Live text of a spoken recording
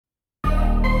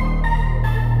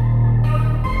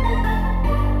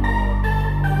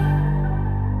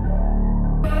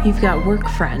You've got work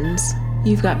friends,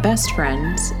 you've got best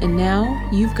friends, and now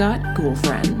you've got ghoul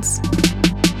friends.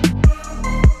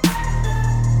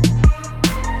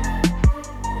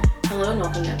 Hello and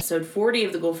welcome to episode 40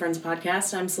 of the Ghoul Friends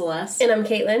podcast. I'm Celeste. And I'm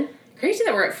Caitlin. Crazy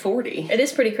that we're at 40. It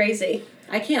is pretty crazy.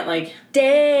 I can't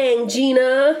Dang,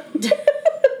 Gina.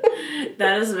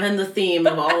 That has been the theme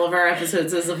of all of our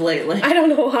episodes as of lately. I don't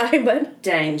know why, but...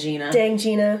 Dang, Gina. Dang,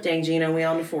 Gina. Dang, Gina, we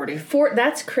on to 40.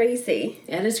 That's crazy.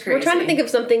 It is crazy. We're trying to think of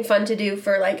something fun to do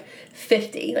for,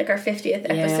 50, our 50th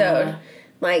episode.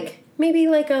 Yeah. Maybe,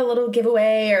 a little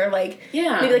giveaway, or, maybe,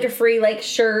 a free,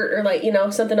 shirt,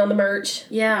 or, something on the merch.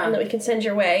 Yeah. And that we can send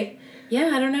your way.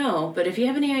 Yeah, I don't know. But if you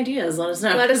have any ideas, let us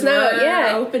know. Let us know,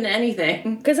 we're open to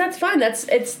anything. Because that's fun.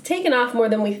 It's taken off more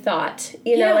than we thought.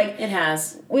 You know, it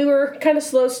has. We were kind of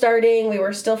slow starting. We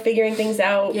were still figuring things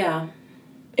out. Yeah.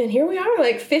 And here we are,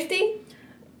 50.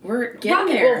 We're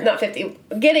getting there. Well, not 50.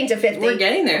 Getting to 50. We're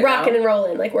getting there, Rocking and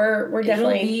rolling. We're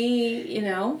definitely...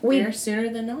 It'll be, there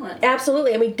sooner than not.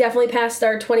 Absolutely. And we definitely passed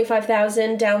our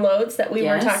 25,000 downloads that we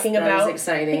were talking about. That was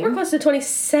exciting. I think we're close to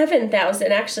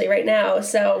 27,000, actually, right now.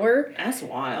 So we're... That's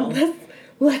wild.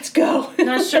 Let's go.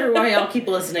 Not sure why y'all keep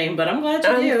listening, but I'm glad you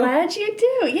do. I'm glad you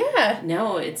do, yeah.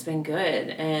 No, it's been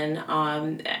good.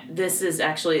 And this is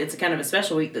actually... It's kind of a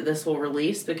special week that this will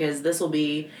release, because this will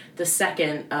be the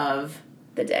second of...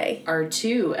 the day. Our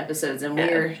 2 episodes, and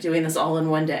we're doing this all in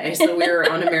one day. So we're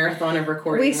on a marathon of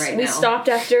recording right now. We stopped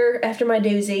after my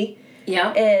doozy.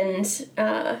 Yeah. And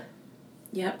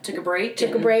took a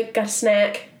break. Got a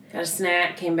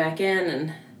snack. Came back in,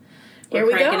 and Here we're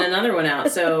we cranking go. another one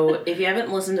out. So if you haven't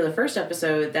listened to the first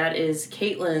episode, that is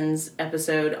Caitlin's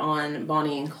episode on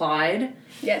Bonnie and Clyde.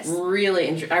 Yes. I really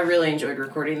enjoyed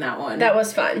recording that one. That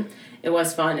was fun. It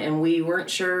was fun, and we weren't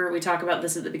sure. We talked about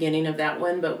this at the beginning of that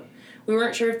one, but we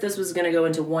weren't sure if this was going to go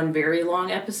into one very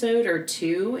long episode or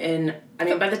 2, and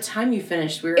by the time you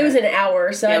finished, it was an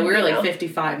hour, so we were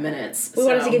 55 minutes. We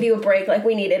wanted to give you a break,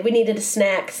 we needed. We needed a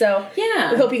snack, so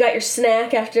yeah. We hope you got your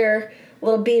snack after a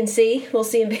little B&C, little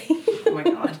C&B. Oh my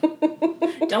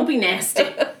god! Don't be nasty.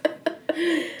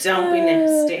 Don't be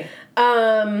nasty.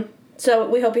 So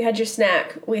we hope you had your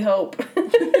snack. We hope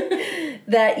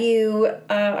that you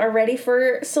are ready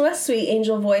for Celeste's sweet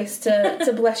angel voice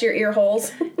to bless your ear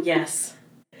holes. Yes.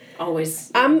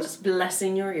 Always just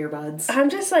blessing your earbuds.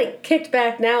 I'm just kicked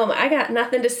back now. I got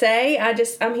nothing to say.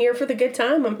 I'm here for the good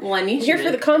time. I need here you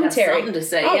for the commentary. Have something to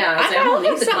say. Oh, yeah, I don't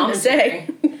need the commentary.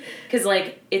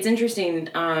 Because it's interesting.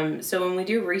 So when we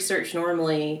do research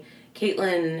normally,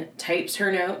 Caitlin types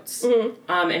her notes.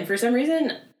 Mm-hmm. And for some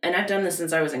reason, and I've done this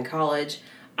since I was in college,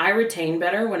 I retain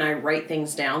better when I write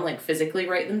things down, physically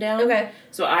write them down. Okay.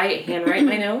 So I handwrite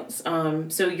my notes.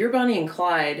 So your Bonnie and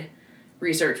Clyde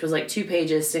research was 2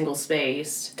 pages, single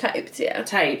spaced. Typed, yeah.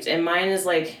 Typed. And mine is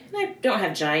I don't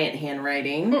have giant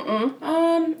handwriting. Mm-mm.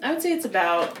 I would say it's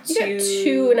about you got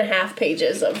 2.5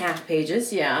 pages of... half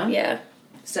pages, yeah. Yeah.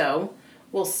 So,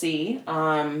 we'll see.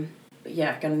 But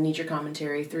yeah, gonna need your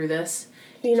commentary through this.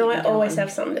 You know, I always have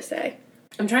something to say.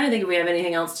 I'm trying to think if we have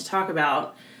anything else to talk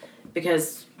about,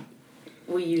 because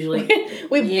we usually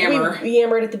yammer. We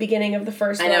yammered at the beginning of the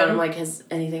first one. I know, and I'm has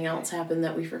anything else happened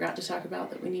that we forgot to talk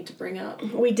about that we need to bring up?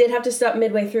 We did have to stop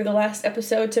midway through the last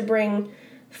episode to bring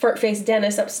Fart-Faced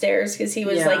Dennis upstairs, because he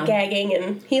was, gagging,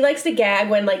 and he likes to gag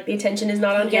when, the attention is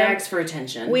not on him. He gags for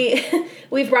attention.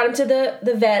 We've brought him to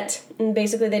the vet, and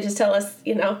basically they just tell us,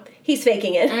 he's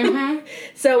faking it. Mm-hmm.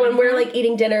 So when we're,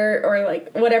 eating dinner, or,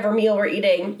 whatever meal we're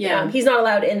eating, he's not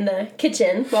allowed in the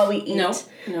kitchen while we eat. No,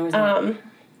 he's not.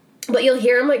 But you'll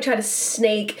hear him, try to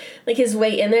snake, his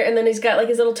way in there, and then he's got,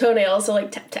 his little toenails, so,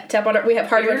 tap, tap, tap on it. We have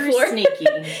hardwood floor. Sneaky.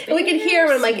 And we can hear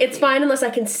him, and I'm it's fine unless I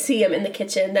can see him in the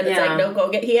kitchen. Then it's no, go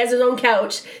get, he has his own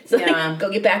couch. So, go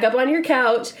get back up on your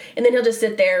couch. And then he'll just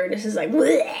sit there, and it's just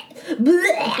bleh,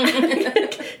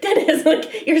 bleh. Dennis,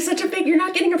 you're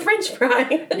not getting a French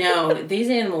fry. No, these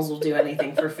animals will do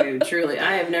anything for food, truly.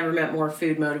 I have never met more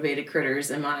food-motivated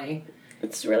critters in my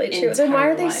It's really true. Then why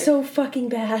are they life. so fucking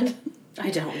bad? I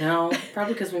don't know.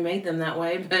 Probably because we made them that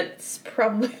way, but... It's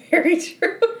probably very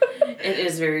true. It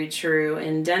is very true.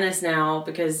 And Dennis now,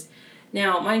 because...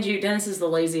 Now, mind you, Dennis is the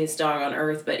laziest dog on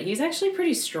earth, but he's actually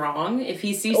pretty strong. If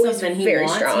he sees something he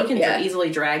wants, strong. He can easily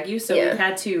drag you. So we've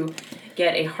had to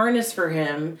get a harness for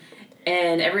him.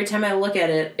 And every time I look at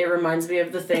it, it reminds me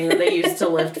of the thing that they used to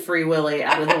lift Free Willy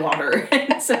out of the water.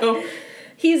 So...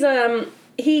 He's on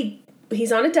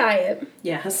a diet.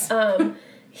 Yes.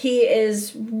 He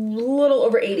is a little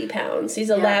over 80 pounds. He's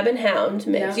a lab and hound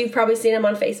mix. Yeah. You've probably seen him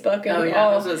on Facebook and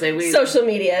all social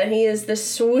media. He is the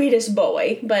sweetest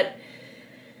boy, but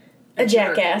a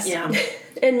jackass. Yeah.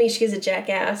 And Mishka's a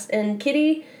jackass. And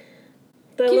Kitty,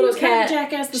 The little was cat. Kind of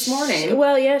jackass this morning.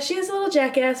 Well, yeah, she is a little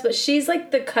jackass, but she's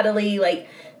like the cuddly, like,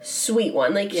 sweet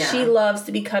one. Like, she loves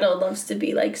to be cuddled, loves to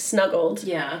be, like, snuggled.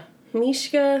 Yeah.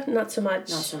 Mishka, not so much.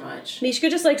 Not so much. Mishka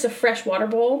just likes a fresh water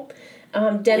bowl.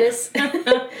 Dennis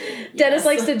Dennis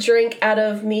likes to drink out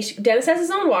of Mishka. Dennis has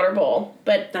his own water bowl,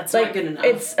 but that's like, not good enough.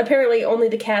 It's apparently only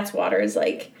the cat's water is,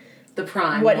 like, the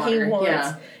prime what water. he wants.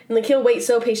 Yeah. And, like, he'll wait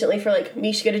so patiently for, like,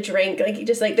 Mishka to drink. Like, he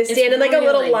just, like, they stand in, like, a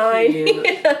little line.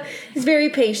 He's very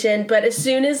patient, but as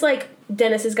soon as, like,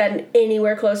 Dennis has gotten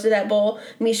anywhere close to that bowl,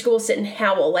 Mishka will sit and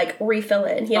howl, like, refill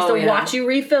it. And he has to watch you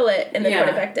refill it and then put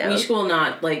it back down. Mishka will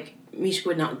not, like, Mishka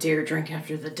would not dare drink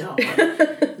after the dog.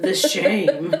 The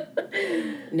shame.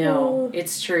 No,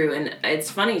 it's true. And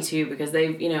it's funny, too, because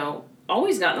they've, you know,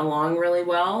 always gotten along really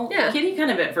well. Yeah. Kitty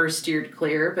kind of at first steered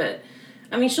clear, but...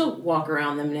 I mean, she'll walk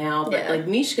around them now, but, like,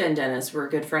 Mishka and Dennis were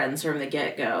good friends from the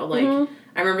get-go. Like,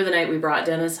 I remember the night we brought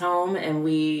Dennis home, and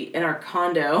we, in our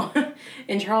condo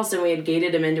in Charleston, we had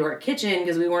gated him into our kitchen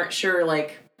because we weren't sure,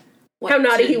 like, what how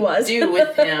naughty he was. do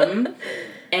with him.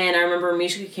 And I remember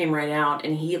Mishka came right out,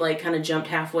 and he, like, kind of jumped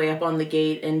halfway up on the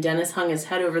gate, and Dennis hung his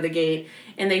head over the gate,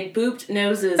 and they booped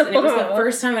noses, and it was the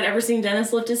first time I'd ever seen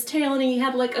Dennis lift his tail, and he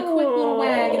had, like, a quick little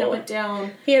wag, and it went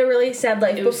down. He had a really sad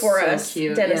life before so us.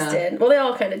 Cute, Dennis did. Well, they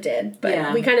all kind of did,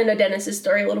 but we kind of know Dennis's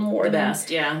story a little more than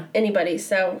anybody,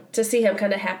 so to see him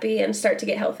kind of happy and start to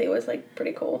get healthy was, like,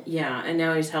 pretty cool. Yeah, and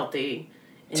now he's healthy.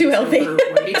 Too healthy.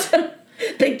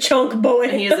 Big chunk boy.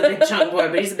 And he is a big chunk boy,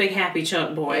 but he's a big happy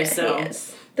chunk boy, so... He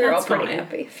is. They're all pretty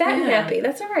happy. Fat and happy.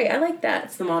 That's all right. I like that.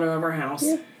 That's the motto of our house.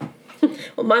 Yeah.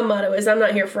 Well, my motto is I'm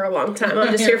not here for a long time.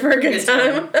 I'm just here for a good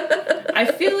time.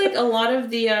 I feel like a lot of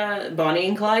the Bonnie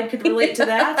and Clyde could relate to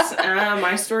that.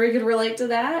 My story could relate to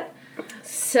that.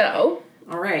 So...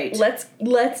 All right. Let's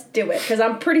do it, because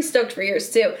I'm pretty stoked for yours,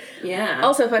 too. Yeah.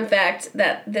 Also, fun fact,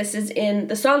 that this is in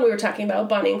the song we were talking about,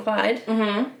 Bonnie and Clyde.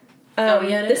 Mm-hmm.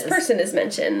 This person is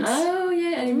mentioned. Oh,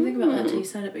 yeah. I didn't even think about that until you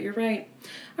said it, but you're right.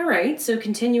 All right. So,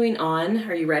 continuing on.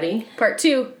 Are you ready? Part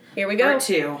 2. Here we go. Part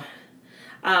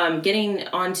 2. Getting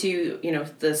onto, you know,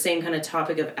 the same kind of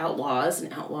topic of outlaws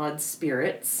and outlawed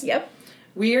spirits. Yep.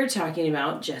 We are talking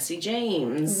about Jesse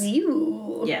James.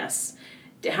 Ew. Yes.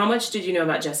 How much did you know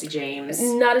about Jesse James?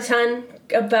 Not a ton.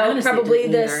 About probably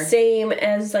the same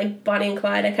as, like, Bonnie and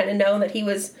Clyde. I kind of know that he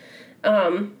was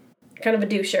kind of a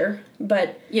doucher,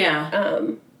 but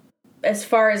as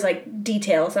far as, like,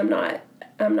 details, I'm not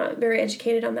very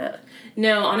educated on that.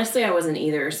 No, honestly, I wasn't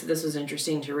either, so this was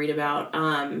interesting to read about.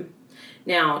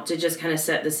 Now, to just kind of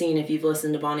set the scene, if you've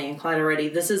listened to Bonnie and Clyde already,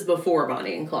 this is before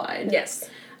Bonnie and Clyde. Yes.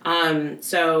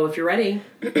 So if you're ready,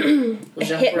 we'll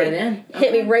jump right in.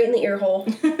 Hit me right in the ear hole.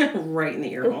 Right in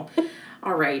the ear hole.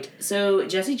 All right. So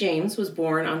Jesse James was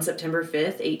born on September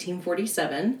 5th,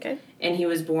 1847. Okay. And he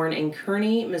was born in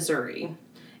Kearney, Missouri.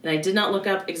 And I did not look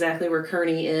up exactly where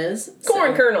Kearney is.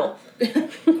 Corn kernel.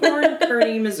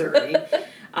 Kearney, Missouri.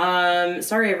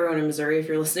 Sorry, everyone in Missouri, if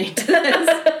you're listening to this.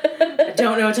 I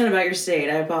don't know a ton about your state.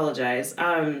 I apologize.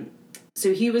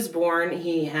 So he was born,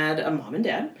 he had a mom and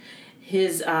dad.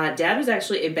 His dad was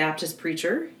actually a Baptist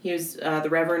preacher. He was the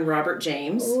Reverend Robert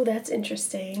James. Oh, that's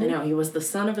interesting. I know, he was the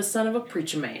son of a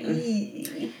preacher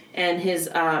man. And his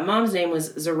mom's name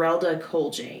was Zerelda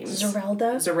Cole James.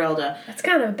 Zerelda. That's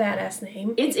kind of a badass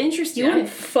name. It's interesting. You wouldn't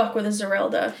fuck with a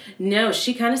Zerelda. No,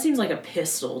 she kind of seems like a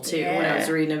pistol, too, when I was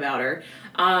reading about her.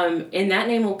 And that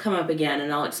name will come up again,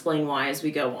 and I'll explain why as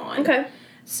we go on. Okay.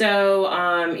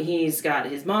 So, he's got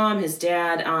his mom, his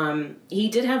dad. He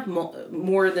did have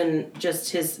more than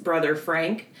just his brother,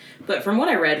 Frank. But from what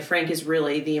I read, Frank is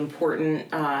really the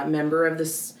important member of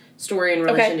this story in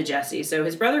relation to Jesse. So,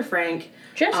 his brother, Frank...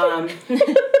 Jesse?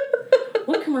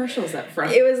 What commercial is that from?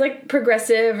 It was, like,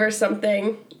 Progressive or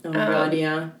something. Oh, God,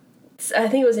 yeah. I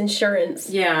think it was insurance.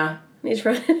 Yeah. He's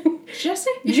running... Jesse?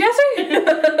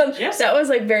 That was,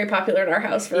 like, very popular in our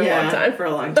house for a long time. For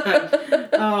a long time.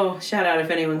 Oh, shout out if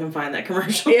anyone can find that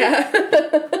commercial. Yeah.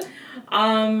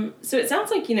 So it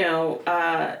sounds like, you know,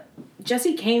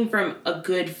 Jesse came from a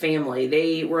good family.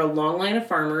 They were a long line of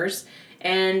farmers,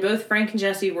 and both Frank and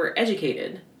Jesse were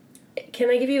educated. Can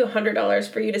I give you $100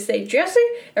 for you to say Jesse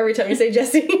every time you say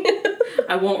Jesse?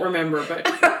 I won't remember,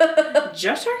 but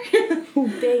Jesse?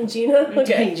 Dang, Gina. Okay.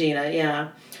 Dang, Gina, yeah.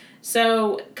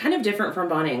 So, kind of different from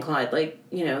Bonnie and Clyde. Like,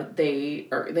 you know, they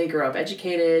grew up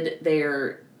educated.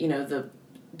 They're, you know, the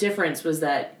difference was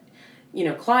that, you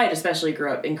know, Clyde especially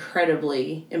grew up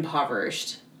incredibly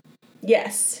impoverished.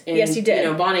 Yes. And, yes, he did.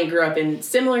 You know, Bonnie grew up in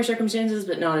similar circumstances,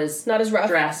 but not as rough,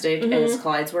 drastic as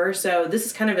Clyde's were. So this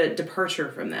is kind of a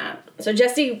departure from that. So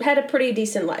Jesse had a pretty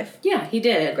decent life. Yeah, he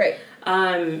did. Great.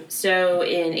 So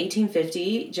in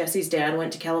 1850, Jesse's dad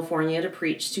went to California to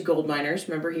preach to gold miners.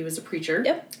 Remember, he was a preacher.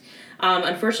 Yep.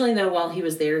 Unfortunately, though, while he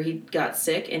was there, he got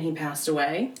sick and he passed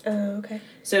away. Oh, okay.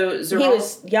 So he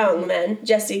was young then.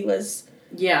 Jesse was...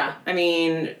 Yeah, I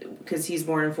mean, because he's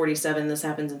born in 47, this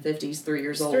happens in 50, he's 3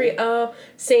 years old.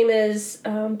 Same as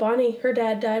Bonnie. Her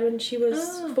dad died when she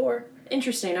was 4.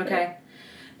 Interesting, okay. Yeah.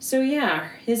 So yeah,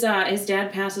 his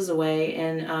dad passes away,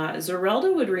 and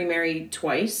Zerelda would remarry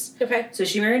twice. Okay. So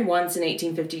she married once in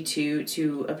 1852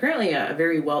 to apparently a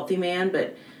very wealthy man,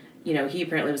 but, you know, he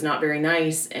apparently was not very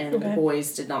nice, and the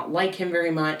boys did not like him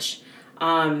very much.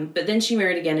 But then she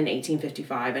married again in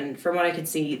 1855, and from what I could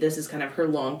see, this is kind of her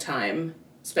long-time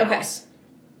spouse. Okay.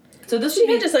 So this would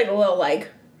be just like a little like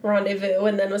rendezvous,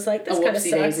 and then was like, this kind of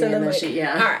sucks, and then like,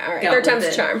 all right, third time's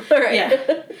a charm. All right.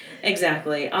 Yeah,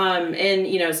 exactly. And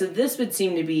you know, so this would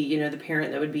seem to be, you know, the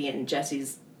parent that would be in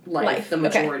Jesse's life. The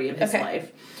majority of his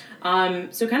life.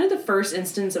 So kind of the first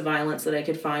instance of violence that I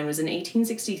could find was in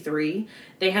 1863.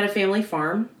 They had a family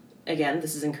farm. Again,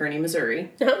 this is in Kearney, Missouri.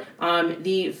 Uh-huh.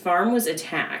 The farm was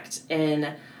attacked,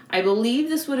 and I believe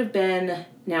this would have been,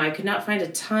 now I could not find a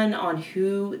ton on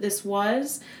who this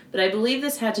was, but I believe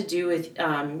this had to do with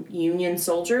Union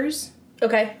soldiers.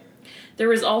 Okay. There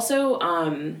was also,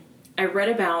 I read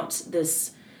about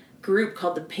this group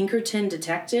called the Pinkerton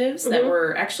Detectives that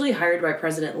were actually hired by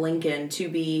President Lincoln to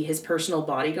be his personal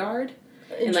bodyguard.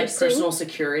 And like personal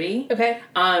security. Okay.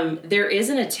 There is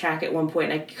an attack at one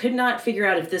point, and I could not figure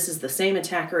out if this is the same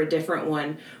attack or a different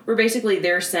one, where basically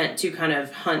they're sent to kind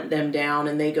of hunt them down,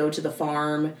 and they go to the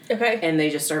farm. Okay. And they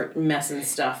just start messing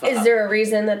stuff up. Is there a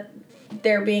reason that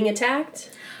they're being attacked?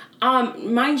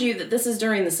 Mind you that this is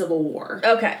during the Civil War.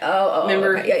 Okay.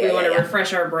 Remember, okay. if we want to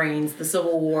refresh our brains, the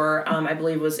Civil War, I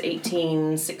believe, was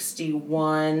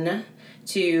 1861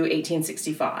 to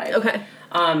 1865. Okay.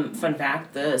 Fun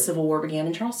fact, the Civil War began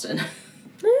in Charleston.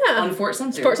 Yeah. On Fort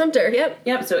Sumter. Fort Sumter, yep.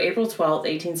 Yep, so April 12th,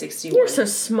 1861. You're so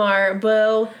smart,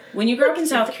 Boo. When you grow up in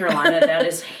South Carolina, that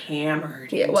is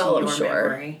hammered into your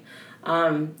memory.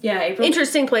 April...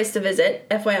 Interesting place to visit,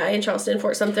 FYI, in Charleston,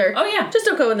 Fort Sumter. Oh, yeah. Just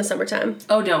don't go in the summertime.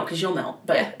 Oh, don't, because you'll melt.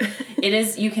 But it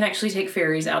is, you can actually take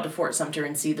ferries out to Fort Sumter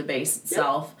and see the base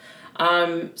itself. Yep.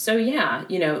 So yeah,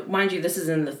 you know, mind you, this is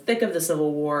in the thick of the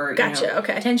Civil War. Gotcha, you know,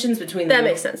 okay. Tensions between that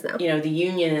makes sense now. You know, the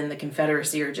Union and the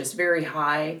Confederacy are just very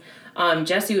high.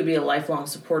 Jesse would be a lifelong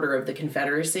supporter of the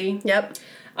Confederacy. Yep.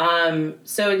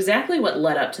 So exactly what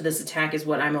led up to this attack is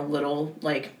what I'm a little,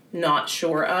 like, not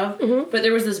sure of. Mm-hmm. But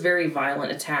there was this very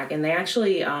violent attack, and they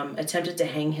actually attempted to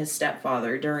hang his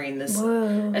stepfather during this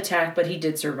attack, but he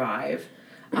did survive.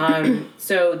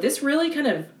 So this really kind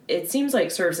of, it seems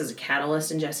like serves as a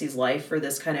catalyst in Jesse's life for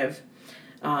this kind of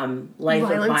life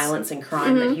of violence and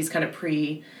crime that he's kind of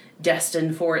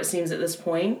predestined for, it seems, at this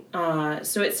point.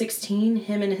 So at 16,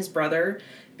 him and his brother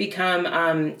become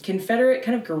Confederate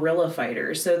kind of guerrilla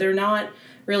fighters. So they're not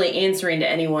really answering to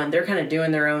anyone. They're kind of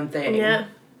doing their own thing. Yeah.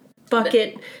 Fuck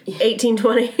it.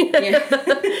 1820. Yeah.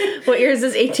 What year is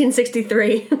this?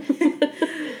 1863.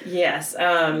 Yes.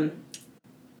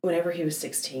 Whenever he was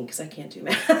 16, because I can't do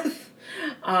math.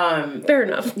 Fair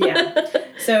enough. Yeah.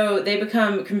 So they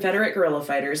become Confederate guerrilla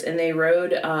fighters, and they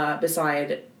rode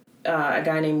beside a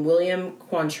guy named William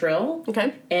Quantrill.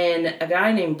 Okay. And a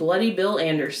guy named Bloody Bill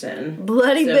Anderson.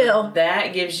 Bloody Bill.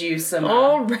 That gives you some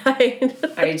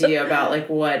idea about like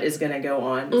what is going to go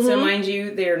on. Mm-hmm. So mind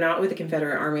you, they are not with the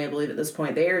Confederate Army, I believe, at this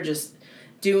point. They are just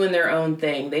doing their own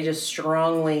thing. They just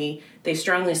strongly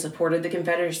supported the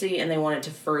Confederacy, and they wanted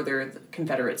to further the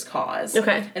Confederates' cause.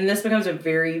 Okay. And this becomes a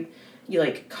very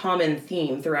common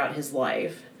theme throughout his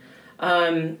life.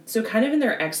 So kind of in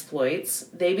their exploits,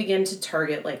 they begin to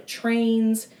target like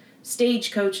trains,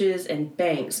 stagecoaches, and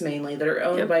banks mainly that are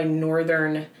owned by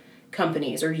Northern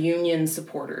companies or Union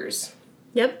supporters.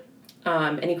 Yep.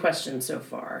 Any questions so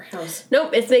far?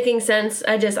 Nope, it's making sense.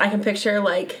 I can picture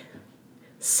like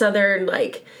Southern,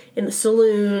 like in the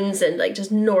saloons, and like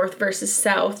just North versus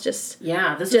South, just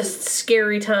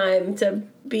scary time to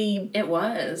be. It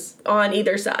was on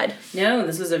either side. No,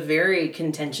 this was a very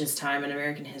contentious time in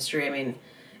American history. I mean,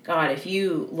 God, if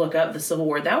you look up the Civil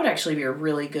War, that would actually be a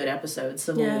really good episode.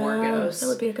 Civil War Ghosts. That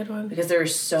would be a good one because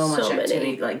there's so much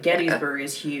activity. Like Gettysburg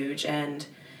is huge, and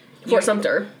Fort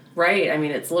Sumter. Right. I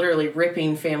mean, it's literally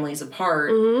ripping families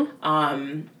apart.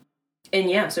 Mm-hmm. And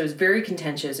yeah, so it was very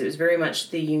contentious. It was very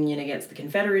much the Union against the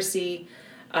Confederacy.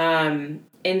 And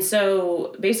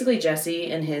so basically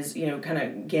Jesse and his, kind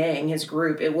of gang, his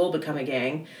group, it will become a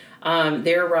gang.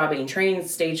 They're robbing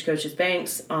trains, stagecoaches,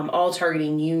 banks, all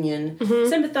targeting Union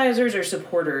sympathizers or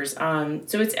supporters.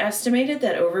 So it's estimated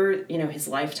that over, his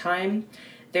lifetime,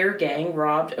 their gang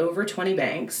robbed over 20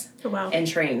 banks and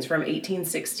trains from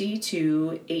 1860 to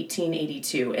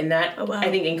 1882. And that, I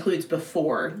think, includes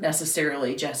before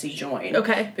necessarily Jesse joined.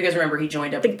 Okay. Because remember, he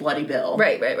joined up with Bloody Bill.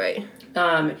 Right.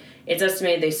 It's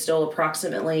estimated they stole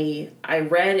approximately, I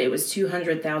read it was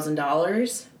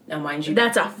 $200,000. Now, mind you.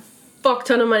 That's a fuck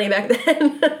ton of money back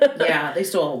then. Yeah, they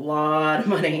stole a lot of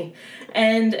money.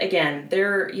 And again,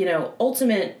 their,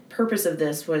 ultimate purpose of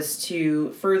this was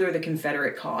to further the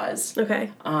Confederate cause.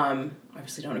 Okay.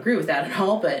 Obviously don't agree with that at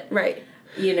all, but... Right.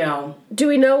 Do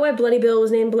we know why Bloody Bill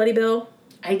was named Bloody Bill?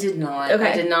 I did not.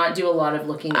 Okay. I did not do a lot of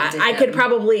looking into I could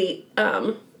probably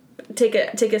take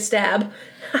a stab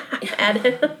at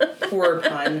it. Poor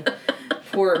pun.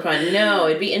 No,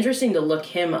 it'd be interesting to look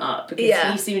him up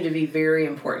because he seemed to be very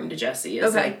important to Jesse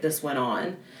as this went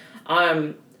on.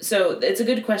 So it's a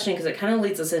good question because it kind of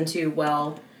leads us into,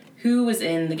 who was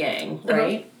in the gang,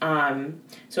 right?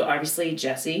 So obviously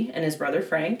Jesse and his brother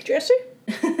Frank. Jesse?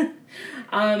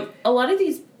 A lot of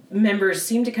these members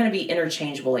seem to kind of be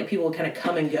interchangeable. Like people would kind of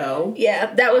come and go.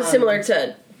 Yeah, that was similar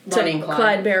to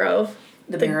Clyde Barrow.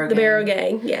 The Barrow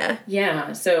gang, yeah.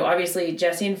 Yeah, so obviously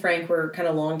Jesse and Frank were kind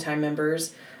of longtime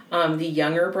members. The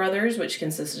younger brothers, which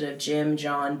consisted of Jim,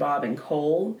 John, Bob, and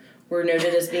Cole, were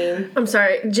noted as being... I'm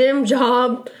sorry, Jim,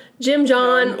 John,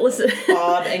 listen.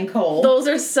 Bob and Cole. Those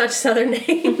are such Southern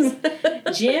names.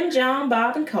 Jim, John,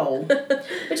 Bob, and Cole.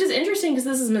 Which is interesting because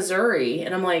this is Missouri,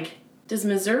 and I'm like, does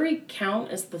Missouri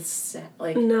count as the...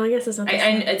 No, I guess it's not the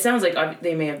same. It sounds like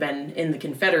they may have been in the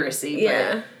Confederacy,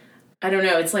 but... I don't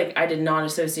know. It's like I did not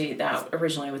associate that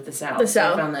originally with the South.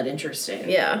 So I found that interesting.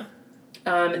 Yeah.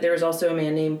 There was also a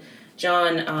man named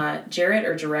John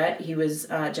Jarrett. He was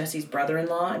Jesse's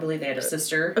brother-in-law. I believe they had a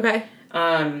sister. Okay.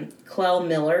 Clell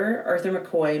Miller, Arthur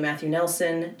McCoy, Matthew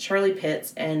Nelson, Charlie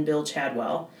Pitts, and Bill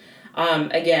Chadwell.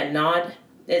 Again,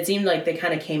 it seemed like they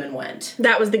kind of came and went.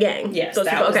 That was the gang. Yes,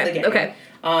 that was the gang. Okay.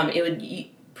 It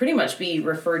would pretty much be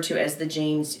referred to as the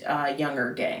James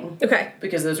Younger gang. Okay.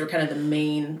 Because those were kind of the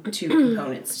main two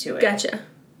components to it. Gotcha.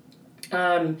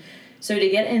 So to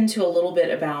get into a little bit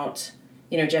about,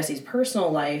 Jesse's personal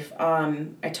life,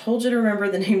 I told you to remember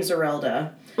the name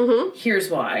Zerelda. Mm-hmm. Here's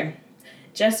why.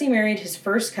 Jesse married his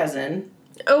first cousin.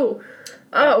 Oh.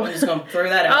 I'm just going to throw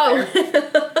that out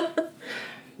there.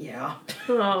 Yeah.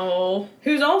 Oh.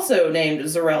 Who's also named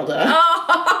Zerelda.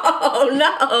 Oh,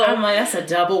 no. I'm like, that's a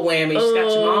double whammy. She's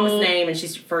got your mama's name and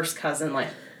she's your first cousin. Like,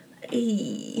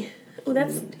 oh,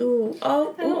 that's... Ooh.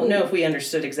 Oh. I don't know if we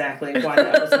understood exactly why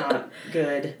that was not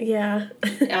good. Yeah.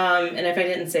 And if I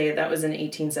didn't say it, that was in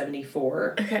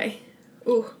 1874. Okay.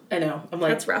 Ooh. I know. I'm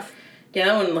like... That's rough. Yeah,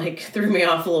 that one, threw me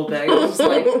off a little bit. I was just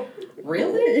like,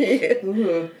 really?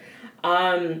 Ooh.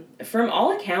 From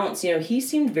all accounts, he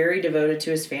seemed very devoted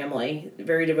to his family,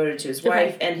 very devoted to his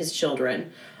wife and his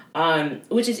children,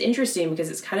 which is interesting because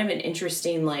it's kind of an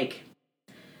interesting,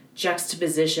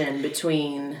 juxtaposition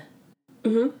between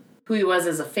who he was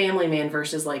as a family man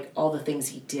versus, all the things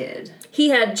he did. He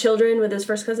had children with his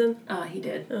first cousin? He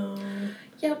did. Oh.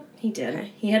 Yep, he did.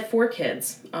 Okay. He had 4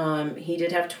 kids. He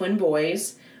did have twin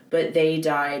boys, but they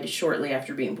died shortly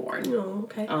after being born. Oh,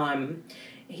 okay.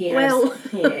 He has,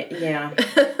 yeah.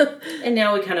 And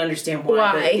now we kind of understand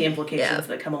why. The implications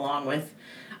that come along with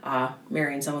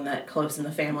marrying someone that close in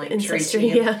the family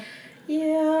tree. Yeah.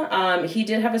 Yeah. He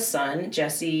did have a son,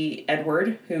 Jesse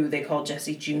Edward, who they called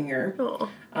Jesse Jr. Oh.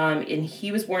 And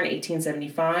he was born in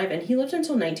 1875, and he lived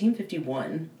until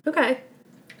 1951. Okay.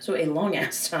 So a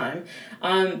long-ass time.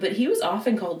 But he was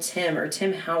often called Tim or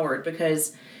Tim Howard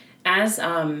because... As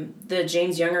the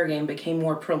James Younger gang became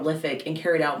more prolific and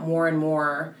carried out more and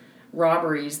more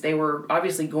robberies, they were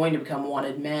obviously going to become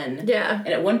wanted men. Yeah. And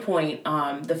at one point,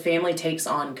 the family takes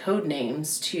on code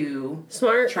names to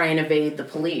try and evade the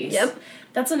police. Yep.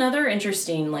 That's another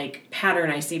interesting pattern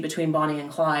I see between Bonnie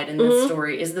and Clyde in this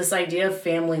story is this idea of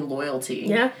family loyalty.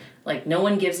 Yeah. No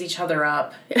one gives each other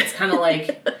up. It's kind of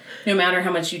no matter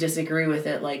how much you disagree with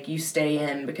it, you stay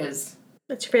in because...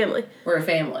 That's your family. We're a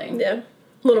family. Yeah.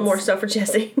 A little more so for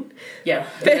Jesse. Yeah.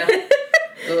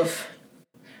 Oof.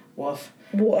 Woof.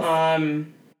 Woof.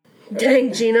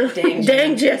 Dang, Gina. Dang,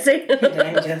 Jesse.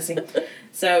 Dang, Jesse.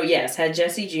 So, yes, had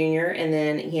Jesse Jr., and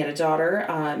then he had a daughter,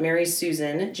 Mary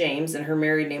Susan James, and her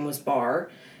married name was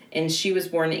Barr, and she was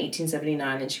born in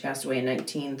 1879, and she passed away in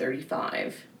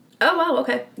 1935. Oh, wow,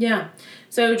 okay. Yeah.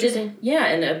 So,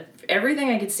 and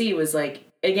everything I could see was,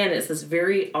 again, it's this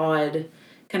very odd...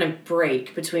 kind of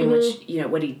break between which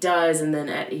what he does and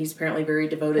then he's apparently very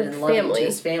devoted and loving to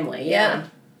his family. Yeah.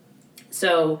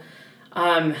 So,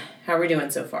 how are we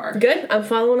doing so far? Good. I'm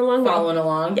following along. Following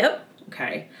along? Yep.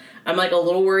 Okay. I'm like a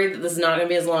little worried that this is not going to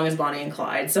be as long as Bonnie and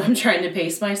Clyde, so I'm trying to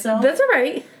pace myself. That's all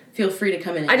right. Feel free to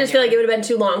come in. I just feel like it would have been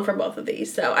too long for both of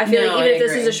these, so I feel like even if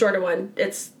this is a shorter one,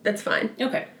 that's fine.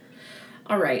 Okay.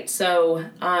 All right, so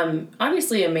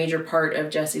obviously a major part of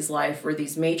Jesse's life were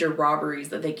these major robberies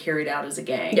that they carried out as a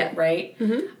gang, right?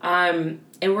 Mm-hmm.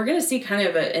 And we're going to see kind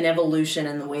of an evolution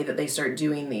in the way that they start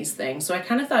doing these things. So I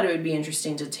kind of thought it would be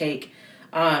interesting to take,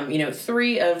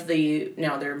 three of the,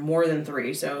 now there are more than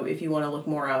three, so if you want to look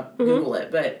more up, Google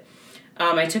it, but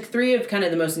I took three of kind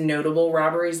of the most notable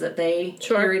robberies that they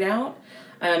carried out,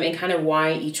 and kind of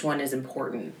why each one is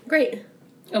important. Great.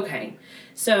 Okay,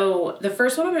 so the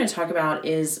first one I'm going to talk about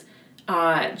is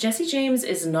Jesse James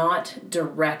is not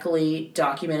directly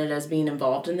documented as being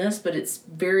involved in this, but it's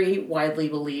very widely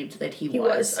believed that he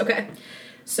was. Okay.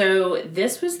 So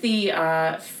this was the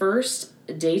first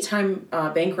daytime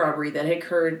bank robbery that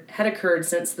had occurred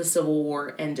since the Civil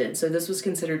War ended. So this was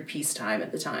considered peacetime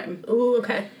at the time. Ooh,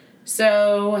 okay.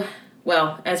 So,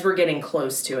 well, as we're getting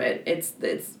close to it, it's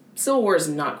Civil War is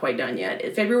not quite done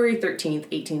yet. February 13th,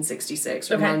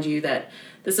 1866. Remind you that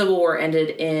the Civil War ended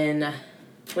in,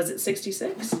 was it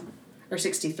 66? Or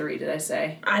 63, did I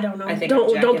say? I don't know. I think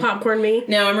don't popcorn me.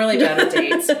 No, I'm really bad at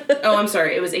dates. Oh, I'm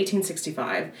sorry. It was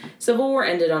 1865. Civil War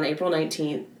ended on April 9th,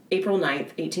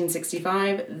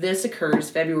 1865. This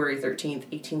occurs February 13th,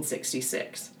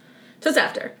 1866. So it's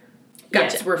after.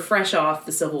 Gotcha. Yes, we're fresh off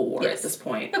the Civil War at this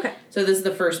point. Okay. So this is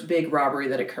the first big robbery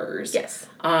that occurs. Yes.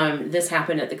 This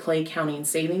happened at the Clay County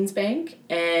Savings Bank,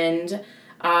 and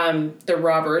the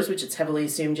robbers, which it's heavily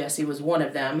assumed Jesse was one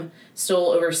of them, stole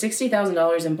over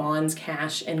 $60,000 in bonds,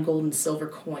 cash, and gold and silver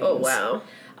coins. Oh, wow.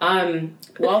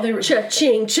 While they were...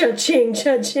 Cha-ching, cha-ching,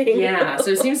 cha-ching. Yeah,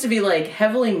 so it seems to be, like,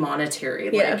 heavily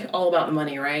monetary, like, all about the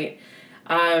money, right?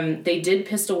 They did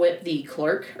pistol whip the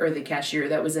clerk, or the cashier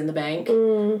that was in the bank,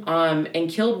 and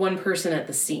killed one person at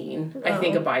the scene. I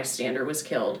think a bystander was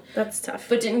killed. That's tough.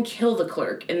 But didn't kill the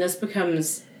clerk, and this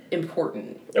becomes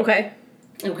important. Okay.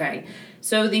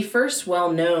 So the first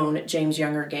well-known James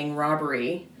Younger gang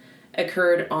robbery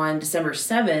occurred on December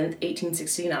 7th,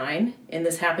 1869, and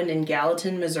this happened in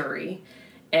Gallatin, Missouri.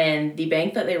 And the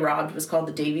bank that they robbed was called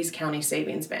the Daviess County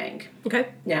Savings Bank. Okay.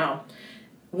 Now,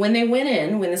 when they went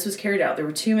in, when this was carried out, there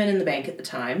were two men in the bank at the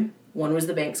time. One was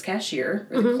the bank's cashier,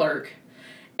 or the clerk,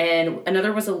 and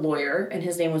another was a lawyer, and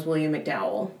his name was William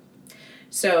McDowell.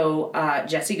 So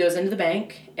Jesse goes into the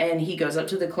bank, and he goes up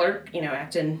to the clerk,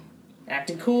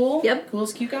 acting cool, cool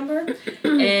as cucumber,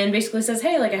 and basically says,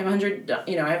 "Hey, like I have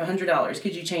 $100.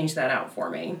 Could you change that out for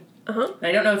me?" And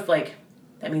I don't know if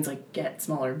that means get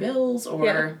smaller bills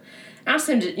or ask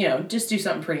him to just do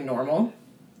something pretty normal.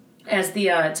 As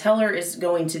the teller is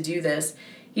going to do this,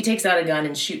 he takes out a gun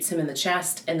and shoots him in the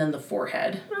chest and then the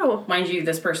forehead. Oh. Mind you,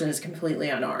 this person is completely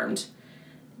unarmed.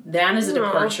 That is a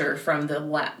departure from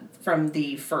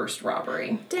the first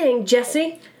robbery. Dang,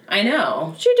 Jesse. I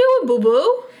know. What you doing,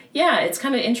 boo-boo? Yeah, it's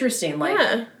kind of interesting.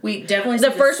 We definitely...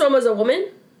 The first one was a woman?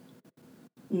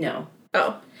 No.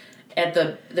 Oh. At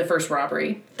the first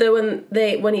robbery.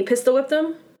 When he pistol whipped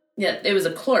them? Yeah, it was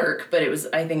a clerk, but it was,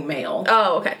 I think, male.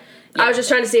 Oh, okay. Yeah. I was just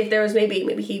trying to see if there was maybe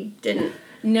he didn't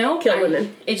kill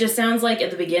women. It just sounds like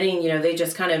at the beginning, they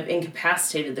just kind of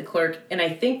incapacitated the clerk, and I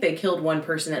think they killed one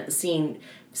person at the scene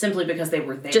simply because they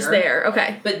were there. Just there,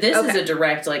 okay. But this is a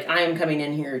direct, I am coming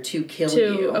in here to kill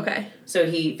you. Okay. So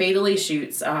he fatally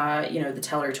shoots, the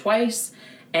teller twice,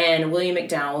 and William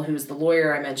McDowell, who's the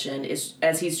lawyer I mentioned,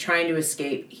 as he's trying to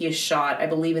escape, he is shot, I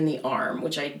believe, in the arm,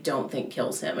 which I don't think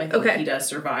kills him. I think he does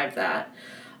survive that.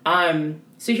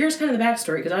 So here's kind of the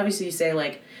backstory, because obviously you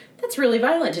say, that's really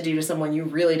violent to do to someone you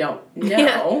really don't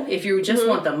know. If you just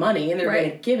want the money and they're going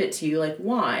to give it to you,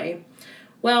 why?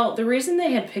 Well, the reason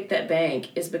they had picked that bank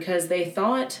is because they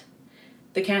thought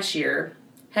the cashier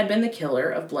had been the killer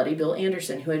of Bloody Bill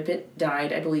Anderson, who had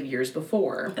died, I believe, years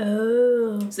before.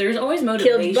 Oh. So there's always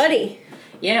motivation. Killed Buddy.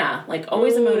 Yeah,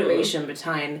 always a motivation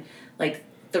behind,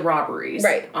 the robberies.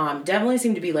 Right. Definitely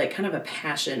seemed to be, kind of a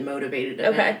passion motivated in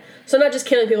Okay. it. So not just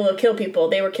killing people to kill people,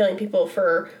 they were killing people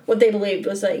for what they believed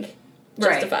was,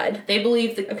 justified. Right. They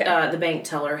believed the bank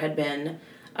teller had been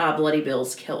Bloody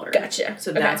Bill's killer. Gotcha.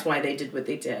 So that's why they did what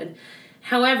they did.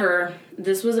 However,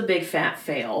 this was a big fat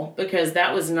fail, because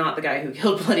that was not the guy who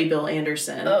killed Bloody Bill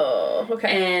Anderson. Oh, okay.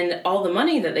 And all the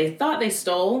money that they thought they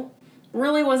stole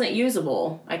really wasn't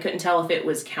usable. I couldn't tell if it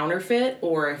was counterfeit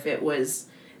or if it was...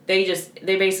 They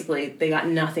got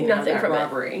nothing out of that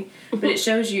robbery. But it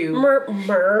shows you...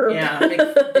 Merp. Yeah,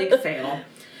 big fail.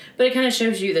 But it kind of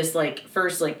shows you this,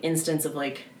 first, instance of,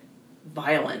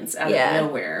 violence out of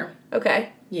nowhere.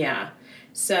 Okay. Yeah.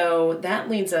 So that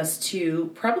leads us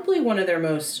to probably one of their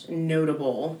most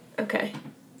notable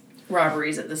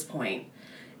robberies at this point.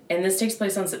 And this takes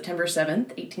place on September 7th,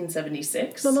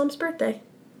 1876. My mom's birthday.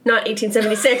 Not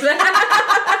 1876.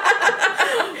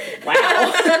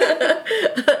 Wow.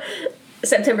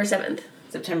 September 7th.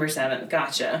 September 7th.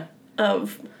 Gotcha.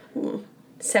 Of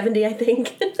 70, I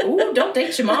think. Ooh, don't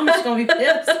date your mom. She's going to be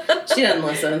pissed. She doesn't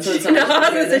listen. So it's no, I was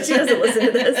going to say she doesn't listen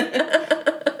to this.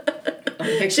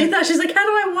 She's like, how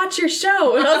do I watch your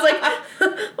show? And I was like,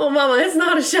 oh, Mama, it's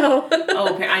not a show.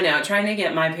 Oh, I know. Trying to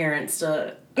get my parents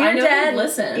to... Your dad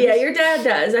listen. Yeah, your dad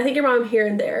does. I think your mom here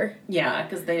and there. Yeah,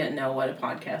 because they didn't know what a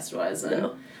podcast was. And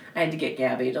I had to get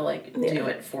Gabby to, do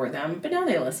it for them. But now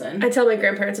they listen. I tell my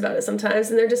grandparents about it sometimes,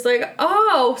 and they're just like,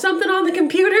 oh, something on the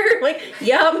computer? Like,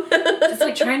 yum.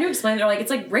 It's trying to explain. They're like, it's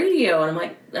like radio. And I'm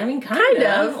like, I mean, kind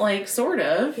of. Like, sort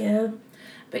of. Yeah.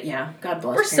 But yeah, God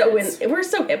bless We're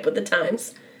so hip with the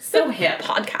times. So hip.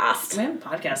 Podcast. We have a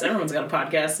podcast. Everyone's got a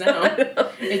podcast now.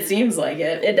 It seems like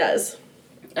it. It does.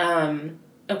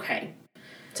 Okay.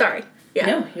 Sorry. Yeah.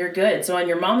 No, you're good. So on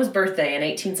your mama's birthday in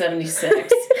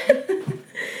 1876.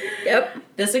 Yep.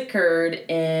 This occurred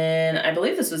in, I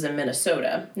believe this was in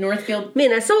Minnesota. Northfield.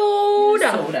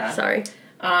 Minnesota. Sorry.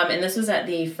 And this was at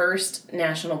the First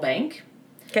National Bank.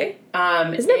 Okay.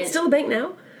 Isn't it still a bank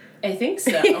now? I think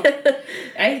so.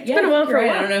 It's been a while for a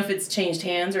while. I don't know if it's changed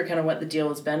hands or kind of what the deal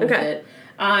has been with it.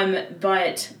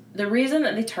 But the reason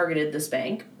that they targeted this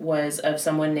bank was of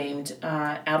someone named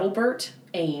Adelbert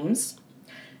Ames,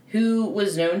 who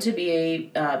was known to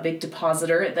be a big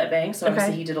depositor at that bank. So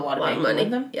obviously he did a lot of banking money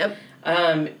with them. Yep.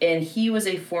 And he was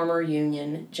a former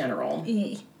Union general.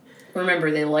 Remember,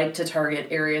 they like to target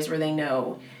areas where they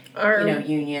know,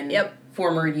 Union. Yep.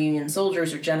 Former Union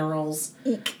soldiers or generals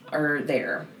are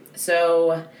there.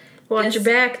 So watch your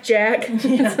back, Jack.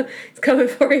 Yeah. It's coming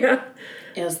for you.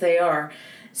 Yes, they are.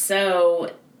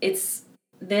 So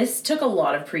this took a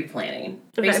lot of pre-planning.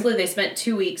 Okay. Basically, they spent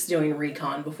 2 weeks doing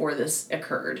recon before this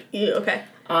occurred. Okay.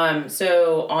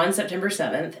 So on September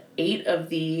 7th, 8 of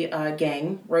the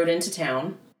gang rode into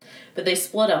town, but they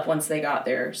split up once they got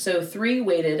there. So 3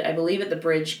 waited, I believe, at the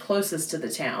bridge closest to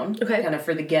the town, kind of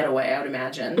for the getaway, I would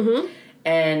imagine. Mm-hmm.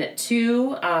 And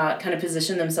 2 kind of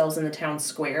positioned themselves in the town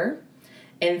square,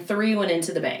 and 3 went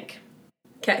into the bank.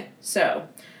 Okay. So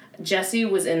Jesse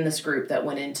was in this group that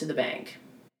went into the bank.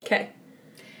 Okay.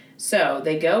 So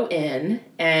they go in,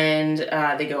 and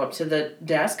they go up to the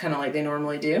desk, kind of like they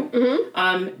normally do.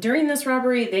 Mm-hmm. During this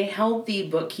robbery, they held the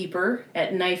bookkeeper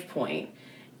at knife point,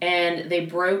 and they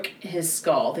broke his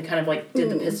skull. They kind of did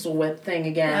the pistol whip thing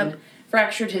again,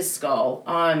 fractured his skull.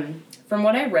 From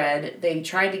what I read, they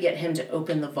tried to get him to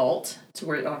open the vault to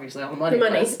where obviously all the money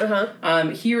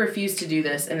was. He refused to do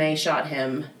this, and they shot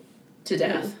him to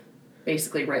death.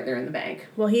 Basically right there in the bank.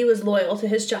 Well, he was loyal to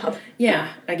his job.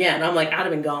 Yeah. Again, I'm like, I'd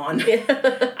have been gone. I'd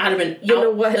have been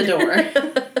out the door.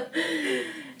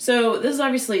 So this is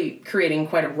obviously creating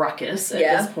quite a ruckus at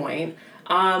this point.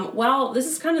 Well, this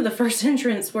is kind of the first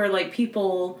entrance where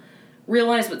people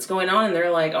realize what's going on, and they're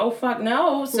like, oh, fuck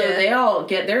no. So they all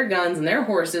get their guns and their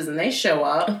horses, and they show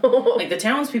up. The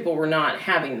townspeople were not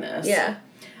having this. Yeah.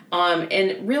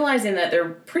 And realizing that they're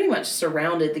pretty much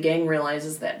surrounded, the gang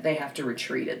realizes that they have to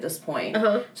retreat at this point.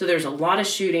 So there's a lot of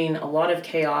shooting, a lot of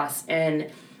chaos, and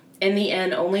in the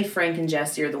end, only Frank and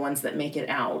Jesse are the ones that make it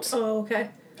out. Oh,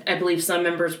 okay. I believe some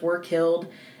members were killed,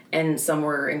 and some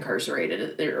were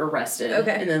incarcerated. They're arrested,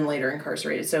 and then later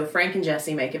incarcerated. So Frank and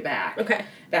Jesse make it back. Okay.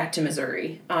 Back to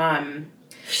Missouri.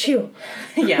 Phew.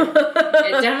 Yeah.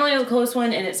 It definitely was a close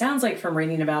one, and it sounds like from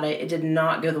reading about it, it did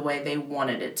not go the way they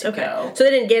wanted it to go. So they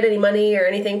didn't get any money or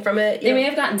anything from it? They may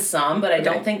have gotten some, but I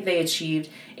don't think they achieved.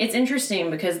 It's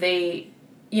interesting because they,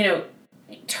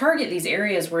 target these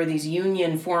areas where these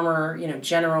Union former,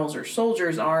 generals or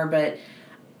soldiers are, but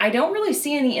I don't really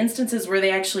see any instances where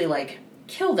they actually,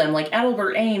 kill them. Like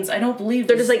Adelbert Ames, I don't believe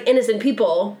they're just innocent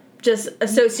people. Just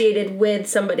associated with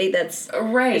somebody that's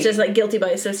it's just guilty by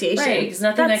association. Right, because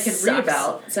nothing I could read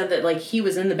about said that he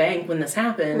was in the bank when this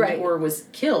happened or was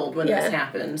killed when this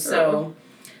happened. So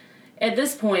at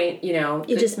this point, you're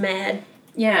just mad.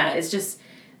 Yeah, it's just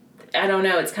I don't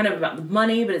know. It's kind of about the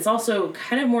money, but it's also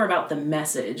kind of more about the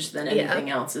message than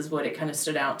anything else. Is what it kind of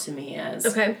stood out to me as.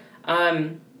 Okay.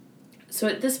 So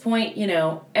at this point,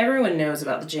 everyone knows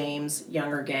about the James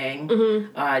Younger gang.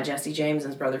 Mm-hmm. Jesse James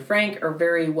and his brother Frank are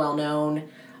very well known.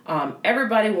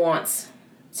 Everybody wants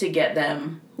to get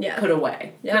them put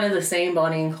away. Yep. Kind of the same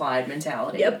Bonnie and Clyde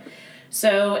mentality. Yep.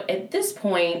 So at this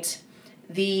point,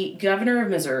 the governor of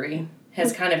Missouri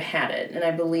has kind of had it. And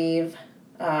I believe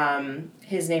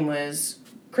his name was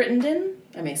Crittenden.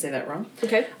 I may say that wrong.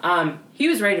 Okay. He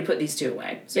was ready to put these two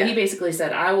away. So he basically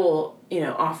said, I will,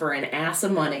 offer an ass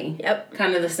of money. Yep.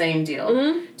 Kind of the same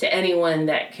deal to anyone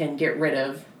that can get rid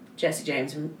of Jesse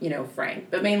James and,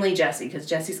 Frank. But mainly Jesse, because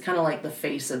Jesse's kind of like the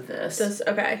face of this.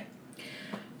 Okay.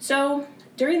 So,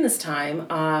 during this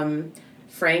time,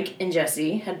 Frank and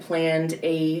Jesse had planned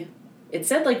it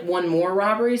said like one more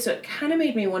robbery, so it kind of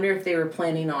made me wonder if they were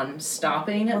planning on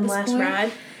stopping at this point. One last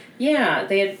ride? Yeah,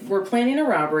 were planning a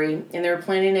robbery, and they were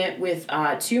planning it with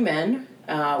two men.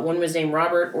 One was named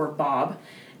Robert, or Bob,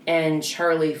 and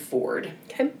Charlie Ford.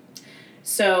 Okay.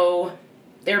 So,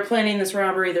 they're planning this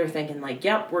robbery. They're thinking like,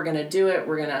 yep, we're going to do it.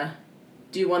 We're going to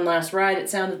do one last ride, it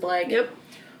sounded like. Yep.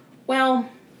 Well,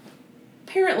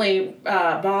 apparently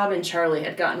Bob and Charlie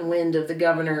had gotten wind of the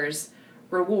governor's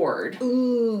reward.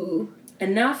 Ooh.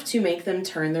 Enough to make them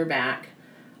turn their back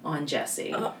on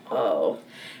Jesse. Uh-oh.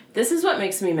 This is what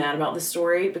makes me mad about this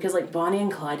story, because like Bonnie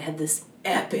and Clyde had this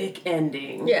epic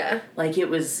ending. Yeah. Like it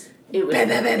was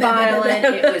violent,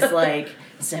 it was like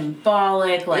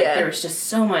symbolic, like there was just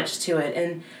so much to it.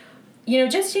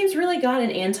 And Jesse James really got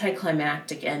an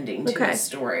anticlimactic ending to this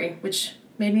story, which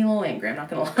made me a little angry, I'm not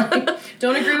gonna lie.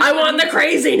 Don't agree with I want the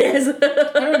craziness.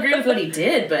 I don't agree with what he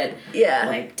did, but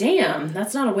like, damn,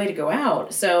 that's not a way to go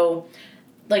out. So,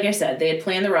 like I said, they had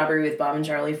planned the robbery with Bob and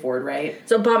Charlie Ford, right?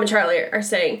 So Bob and Charlie are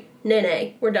saying,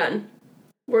 nay, we're done.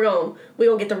 We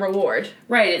gonna get the reward.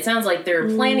 Right, it sounds like they're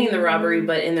planning the robbery,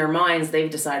 but in their minds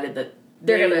they've decided that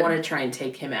they want to try and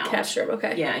take him out. Capture him,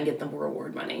 okay. Yeah, and get the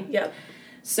reward money. Yep.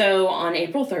 So, on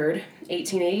April 3rd,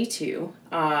 1882,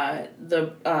 I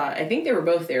think they were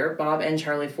both there. Bob and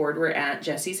Charlie Ford were at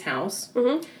Jesse's house,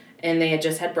 and they had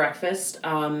just had breakfast.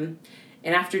 And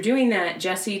after doing that,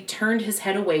 Jesse turned his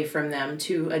head away from them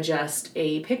to adjust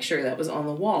a picture that was on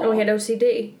the wall. Oh, he had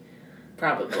OCD.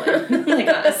 Probably. Like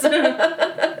us.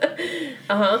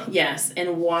 Uh-huh. Yes,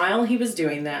 and while he was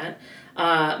doing that,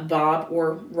 Bob,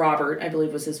 or Robert, I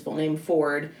believe was his full name,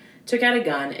 Ford, took out a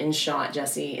gun and shot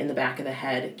Jesse in the back of the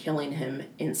head, killing him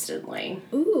instantly.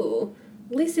 Ooh.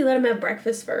 At least he let him have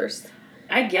breakfast first.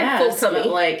 I guess, but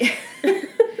like,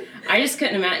 I just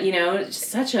couldn't imagine, it's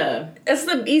such a... That's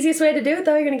the easiest way to do it,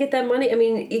 though. You're going to get that money. I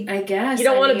mean, I guess. You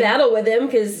don't want to battle with him,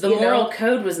 because, the moral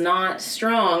code was not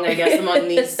strong, I guess, among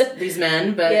these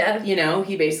men, but,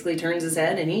 he basically turns his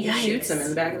head and he shoots him in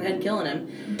the back of the head, killing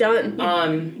him. Done.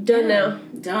 Done now.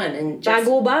 Done. And By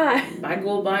goodbye. By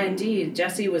goodbye, indeed.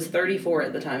 Jesse was 34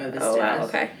 at the time of his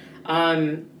death. Wow,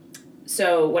 okay.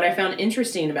 So what I found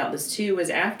interesting about this, too, was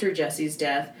after Jesse's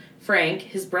death, Frank,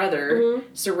 his brother,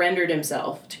 surrendered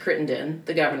himself to Crittenden,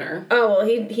 the governor. Oh, well,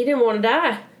 he didn't want to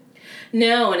die.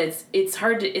 No, and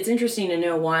it's interesting to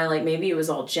know why, like, maybe it was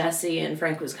all Jesse and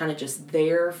Frank was kind of just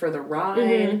there for the ride.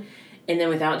 Mm-hmm. And then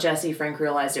without Jesse, Frank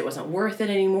realized it wasn't worth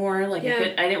it anymore. Like,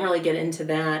 I didn't really get into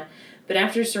that. But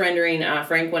after surrendering,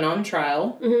 Frank went on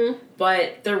trial. Mm-hmm.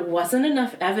 But there wasn't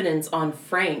enough evidence on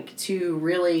Frank to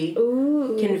really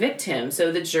convict him.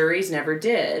 So the juries never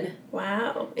did.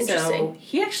 Wow. Interesting. So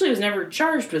he actually was never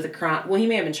charged with a crime. Well, he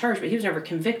may have been charged, but he was never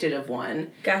convicted of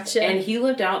one. Gotcha. And he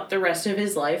lived out the rest of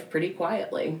his life pretty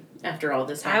quietly after all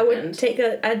this happened.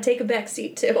 I'd take a back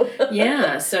seat, too.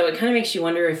 Yeah. So it kind of makes you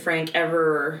wonder if Frank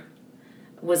ever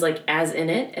was like as in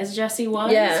it as Jesse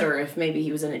was, or if maybe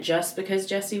he was in it just because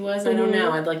Jesse was. I don't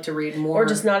know. I'd like to read more. Or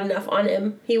just not enough on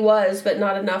him. He was, but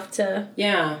not enough to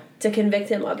convict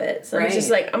him of it. So he's just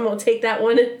like, I'm gonna take that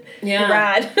one and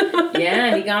ride.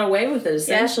 Yeah, he got away with it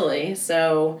essentially. Yeah.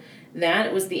 So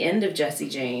that was the end of Jesse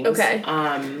James. Okay.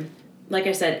 Like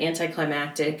I said,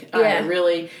 anticlimactic.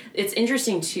 Really, it's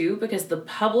interesting too because the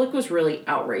public was really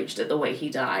outraged at the way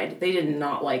he died. They did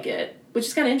not like it. Which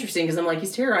is kind of interesting because I'm like,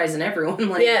 he's terrorizing everyone.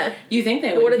 Like, you think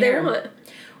they would? What did they want?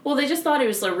 Well, they just thought it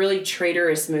was a really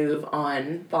traitorous move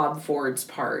on Bob Ford's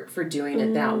part for doing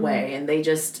it that way. And they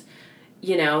just,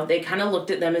 they kind of looked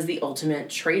at them as the ultimate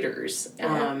traitors.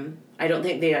 Yeah. I don't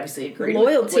think they obviously agreed.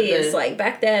 Loyalty is like,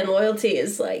 back then, loyalty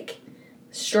is like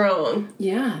strong.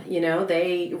 Yeah.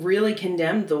 They really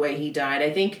condemned the way he died.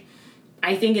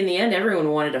 I think in the end, everyone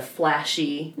wanted a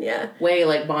flashy way,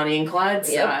 like Bonnie and Clyde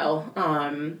style.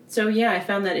 So, I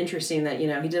found that interesting that, he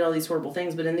did all these horrible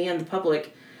things, but in the end, the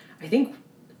public, I think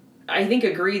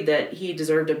agreed that he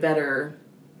deserved a better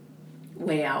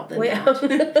way out than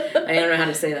that. I don't know how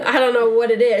to say that. I don't know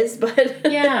what it is,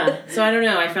 but... Yeah, so I don't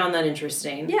know. I found that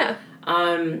interesting. Yeah.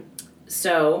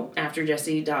 So, after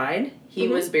Jesse died, he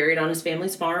was buried on his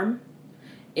family's farm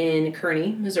in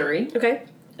Kearney, Missouri. Okay.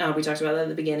 We talked about that at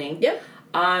the beginning. Yep.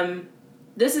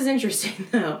 This is interesting,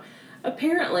 though.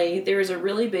 Apparently, there is a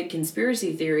really big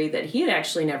conspiracy theory that he had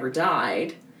actually never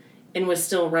died and was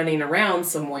still running around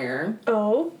somewhere.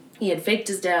 Oh. he had faked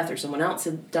his death or someone else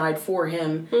had died for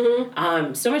him.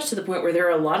 Mm-hmm. So much to the point where there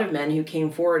are a lot of men who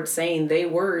came forward saying they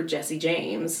were Jesse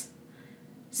James.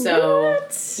 So,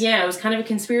 what? Yeah, it was kind of a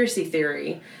conspiracy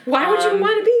theory. Why would you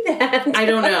want to be that? I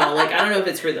don't know. Like, I don't know if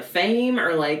it's for the fame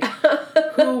or, like,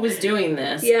 who was doing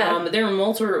this. Yeah. But there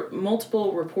were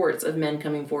multiple reports of men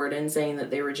coming forward and saying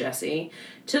that they were Jesse,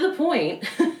 to the point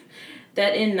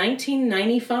that in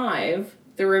 1995,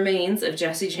 the remains of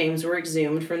Jesse James were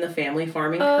exhumed from the family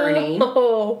farm in Kearney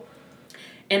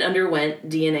and underwent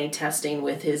DNA testing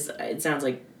with his, it sounds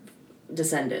like,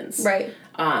 descendants. Right.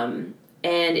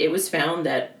 And it was found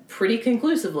that pretty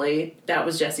conclusively that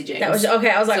was Jesse James. That was okay.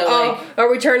 I was like,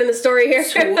 are we turning the story here?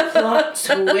 Plot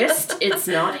twist, it's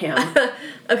not him.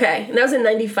 Okay, and that was in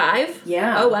 95?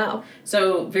 Yeah. Oh, wow.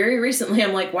 So very recently,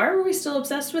 I'm like, why were we still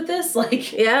obsessed with this?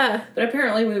 Like, yeah. But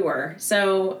apparently we were.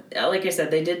 So, like I said,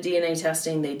 they did DNA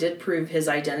testing. They did prove his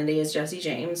identity as Jesse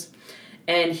James,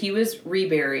 and he was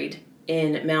reburied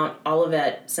in Mount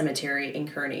Olivet Cemetery in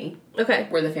Kearney. Okay.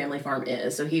 Where the family farm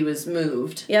is. So he was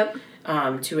moved. Yep.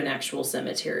 To an actual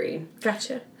cemetery.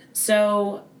 Gotcha.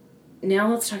 So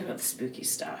now let's talk about the spooky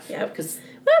stuff. Yeah. Because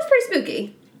it's pretty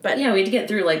spooky. But yeah, we had to get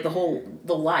through like the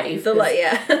life.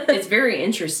 Yeah. It's very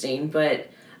interesting,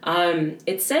 but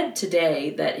it's said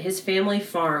today that his family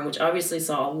farm, which obviously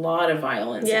saw a lot of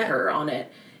violence occur on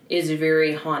it, is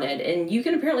very haunted. And you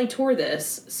can apparently tour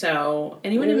this. So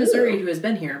anyone in Missouri who has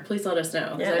been here, please let us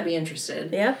know, because I'd be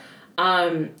interested. Yeah.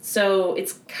 So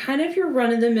it's kind of your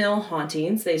run-of-the-mill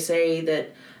hauntings. They say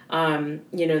that,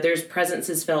 there's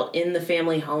presences felt in the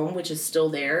family home, which is still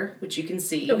there, which you can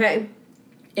see. Okay.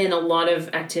 And a lot of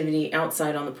activity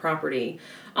outside on the property.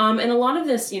 And a lot of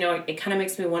this, it kind of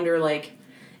makes me wonder, like,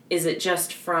 is it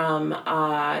just from,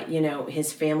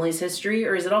 his family's history?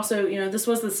 Or is it also, this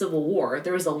was the Civil War.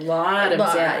 There was a lot of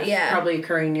death probably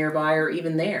occurring nearby or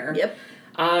even there. Yep.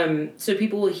 So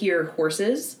people will hear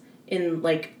horses in,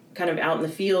 like, kind of out in the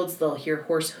fields. They'll hear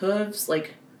horse hooves,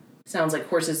 like, sounds like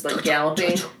horses, like,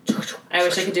 galloping. I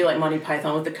wish I could do, like, Monty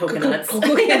Python with the coconuts.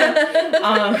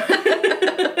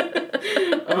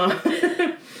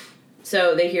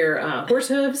 So they hear horse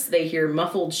hooves, they hear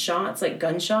muffled shots, like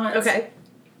gunshots. Okay.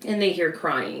 And they hear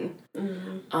crying.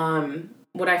 Mm-hmm.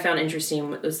 What I found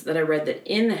interesting was that I read that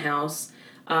in the house,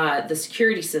 the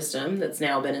security system that's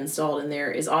now been installed in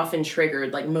there is often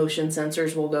triggered. Like, motion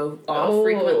sensors will go off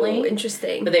frequently.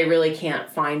 Interesting. But they really can't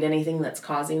find anything that's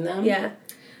causing them. Yeah.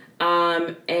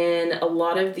 And a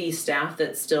lot of the staff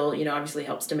that still, obviously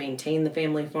helps to maintain the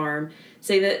family farm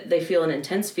say that they feel an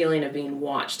intense feeling of being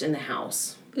watched in the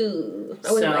house. Ooh,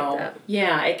 I wouldn't like that.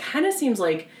 Yeah, it kind of seems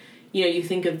like, you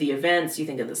think of the events, you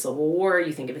think of the Civil War,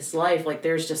 you think of his life, like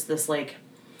there's just this, like,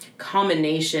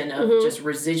 combination of just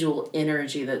residual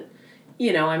energy that,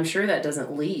 I'm sure that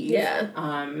doesn't leave. Yeah.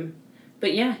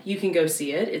 But yeah, you can go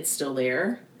see it. It's still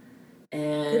there.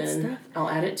 And I'll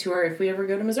add it to our if we ever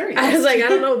go to Missouri. I was like, I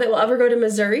don't know that we'll ever go to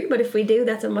Missouri, but if we do,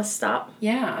 that's a must stop.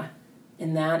 Yeah.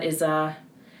 And that is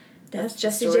that's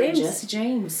Jesse James. Jesse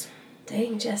James.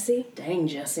 Dang, Jesse.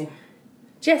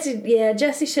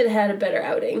 Jesse should have had a better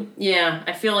outing. Yeah,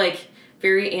 I feel like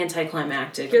very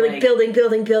anticlimactic. You're like building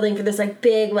for this like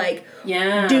big like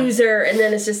doozer, and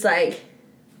then it's just like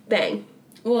bang.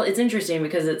 Well, it's interesting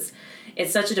because it's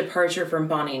such a departure from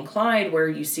Bonnie and Clyde, where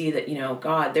you see that,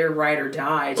 God, they're ride or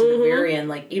die to the very end.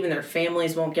 Like, even their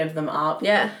families won't give them up.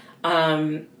 Yeah.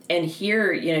 And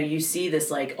here, you see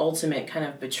this, like, ultimate kind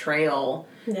of betrayal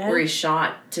where he's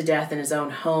shot to death in his own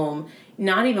home.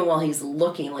 Not even while he's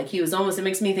looking. Like, it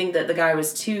makes me think that the guy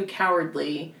was too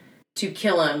cowardly to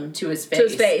kill him to his face. To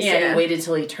his face, yeah. He waited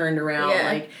till he turned around. Yeah.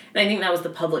 Like, and I think that was the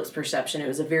public's perception. It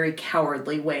was a very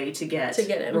cowardly way to get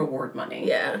him. Reward money.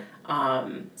 Yeah.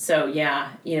 So, yeah,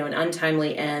 an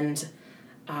untimely end,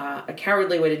 a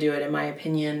cowardly way to do it, in my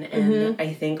opinion. And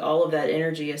I think all of that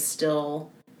energy is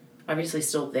obviously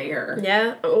still there.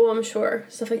 Yeah. Oh, I'm sure.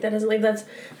 Stuff like that doesn't leave. That's,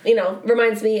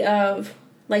 reminds me of,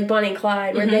 like, Bonnie and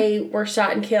Clyde, where they were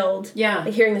shot and killed. Yeah.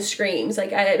 Like, hearing the screams.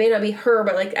 Like, it may not be her,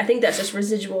 but, like, I think that's just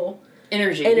residual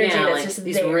energy that's like just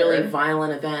these there. really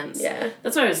violent events. Yeah.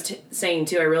 That's what I was saying,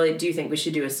 too. I really do think we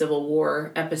should do a Civil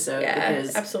War episode. Yeah,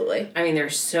 because, absolutely. I mean,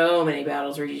 there's so many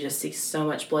battles where you just see so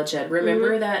much bloodshed.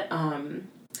 Remember that,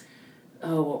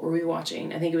 what were we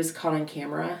watching? I think it was Caught on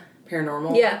Camera.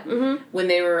 Paranormal. Yeah. Mm-hmm. When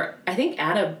they were, I think,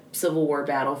 at a Civil War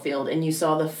battlefield, and you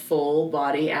saw the full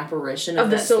body apparition of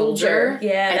the that soldier.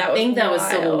 Yeah, I think that was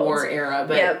Civil War era.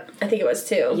 But yep, I think it was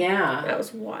too. Yeah, that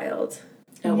was wild.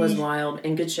 That was wild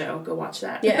and good show. Go watch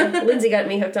that. Yeah, Lindsay got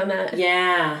me hooked on that.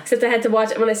 Yeah. Except I had to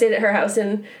watch it when I stayed at her house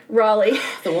in Raleigh.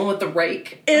 The one with the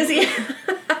rake. It was.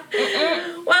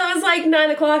 Well, it was like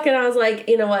 9:00, and I was like,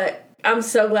 you know what? I'm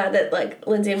so glad that, like,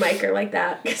 Lindsay and Mike are like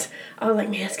that. Because I was like,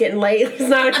 man, it's getting late. It's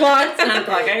 9 o'clock. It's 9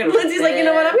 o'clock. I gotta Lindsay's like, you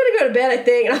know what? I'm going to go to bed, I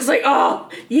think. And I was like, oh,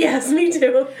 yes, me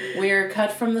too. We're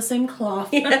cut from the same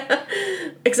cloth. Yeah.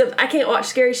 Except I can't watch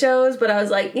scary shows, but I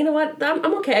was like, you know what?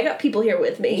 I'm okay. I got people here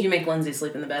with me. Did you make Lindsay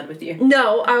sleep in the bed with you?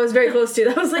 No, I was very close to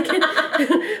that. I was like, can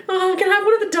I have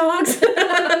one of the dogs?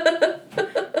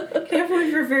 Can I have one of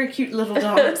your very cute little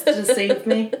dogs to save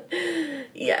me?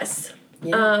 Yes.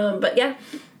 Yeah. But yeah,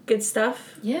 good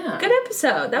stuff. Yeah. Good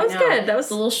episode. That was good. That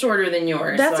was a little shorter than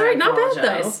yours. That's so all right. Not bad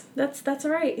though. That's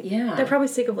all right. Yeah. They're probably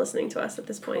sick of listening to us at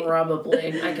this point.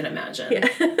 Probably. I can imagine.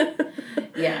 Yeah.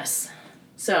 Yes.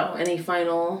 So, any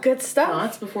final good stuff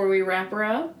thoughts before we wrap her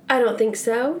up? I don't think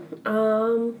so.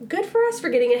 Good for us for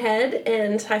getting ahead,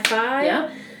 and high five.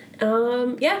 Yeah.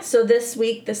 Yeah. So this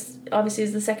week, this obviously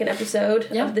is the second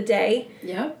episode of the day.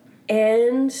 Yep.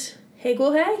 And hey,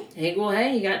 ghoul, hey. Hey, ghoul,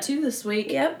 hey. You got 2 this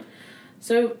week. Yep.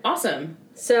 So, awesome.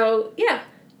 So, yeah.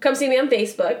 Come see me on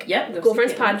Facebook. Yep. Ghoul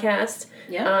Friends Podcast.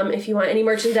 Yeah. If you want any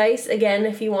merchandise, again,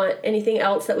 if you want anything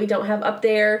else that we don't have up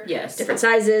there. Yes. Different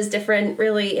sizes, different,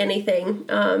 really anything.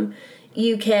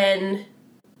 You can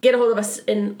get a hold of us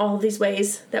in all of these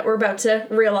ways that we're about to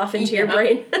reel off into your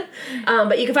brain.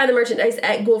 But you can find the merchandise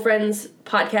at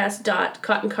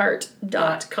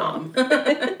ghoulfriendspodcast.cottoncart.com.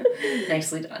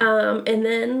 Nicely done. And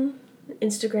then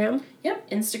Instagram. Yep.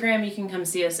 Instagram, you can come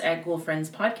see us at Ghoul Friends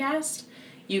Podcast.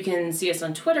 You can see us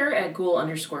on Twitter at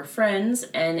ghoul_friends.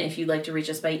 And if you'd like to reach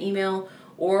us by email,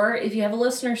 or if you have a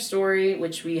listener story,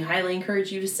 which we highly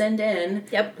encourage you to send in.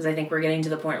 Yep. Because I think we're getting to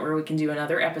the point where we can do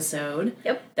another episode.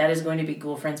 Yep. That is going to be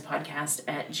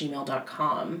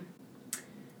ghoulfriendspodcast@gmail.com.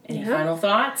 Any final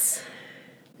thoughts?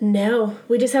 No.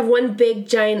 We just have one big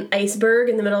giant iceberg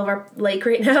in the middle of our lake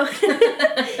right now.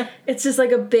 It's just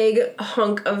like a big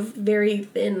hunk of very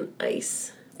thin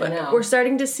ice. But I know. We're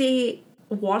starting to see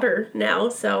water now,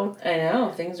 so I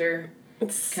know. Things are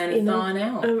it's kind of thawing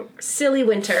out. A silly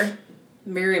winter.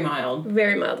 Very mild.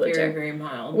 Very mild winter. Very, very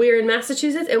mild. We're in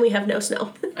Massachusetts and we have no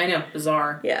snow. I know.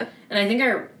 Bizarre. Yeah. And I think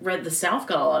I read the South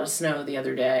got a lot of snow the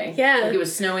other day. Yeah. Like it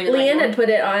was snowing in Leanne had put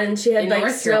it on. She had like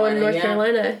snow in North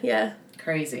Carolina. Yeah.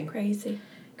 Crazy.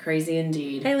 Crazy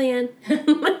indeed. Hey, Leanne.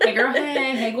 Hey, girl,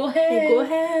 hey. Hey, ghoul, hey. Hey, ghoul,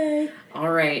 hey.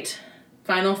 All right.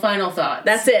 Final thoughts.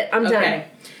 That's it. I'm done.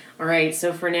 All right.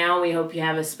 So for now, we hope you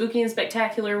have a spooky and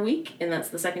spectacular week. And that's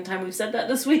the second time we've said that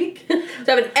this week. So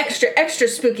have an extra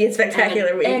spooky and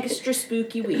spectacular week. Extra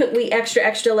spooky week. We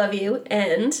extra love you.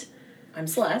 And I'm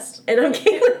Celeste. And I'm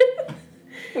Caitlin.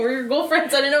 We're your ghoul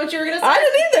friends. I didn't know what you were going to say. I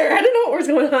didn't either. I didn't know what was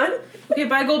going on. Okay,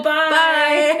 bye, ghoul,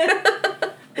 bye.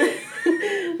 Bye.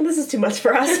 This is too much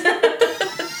for us.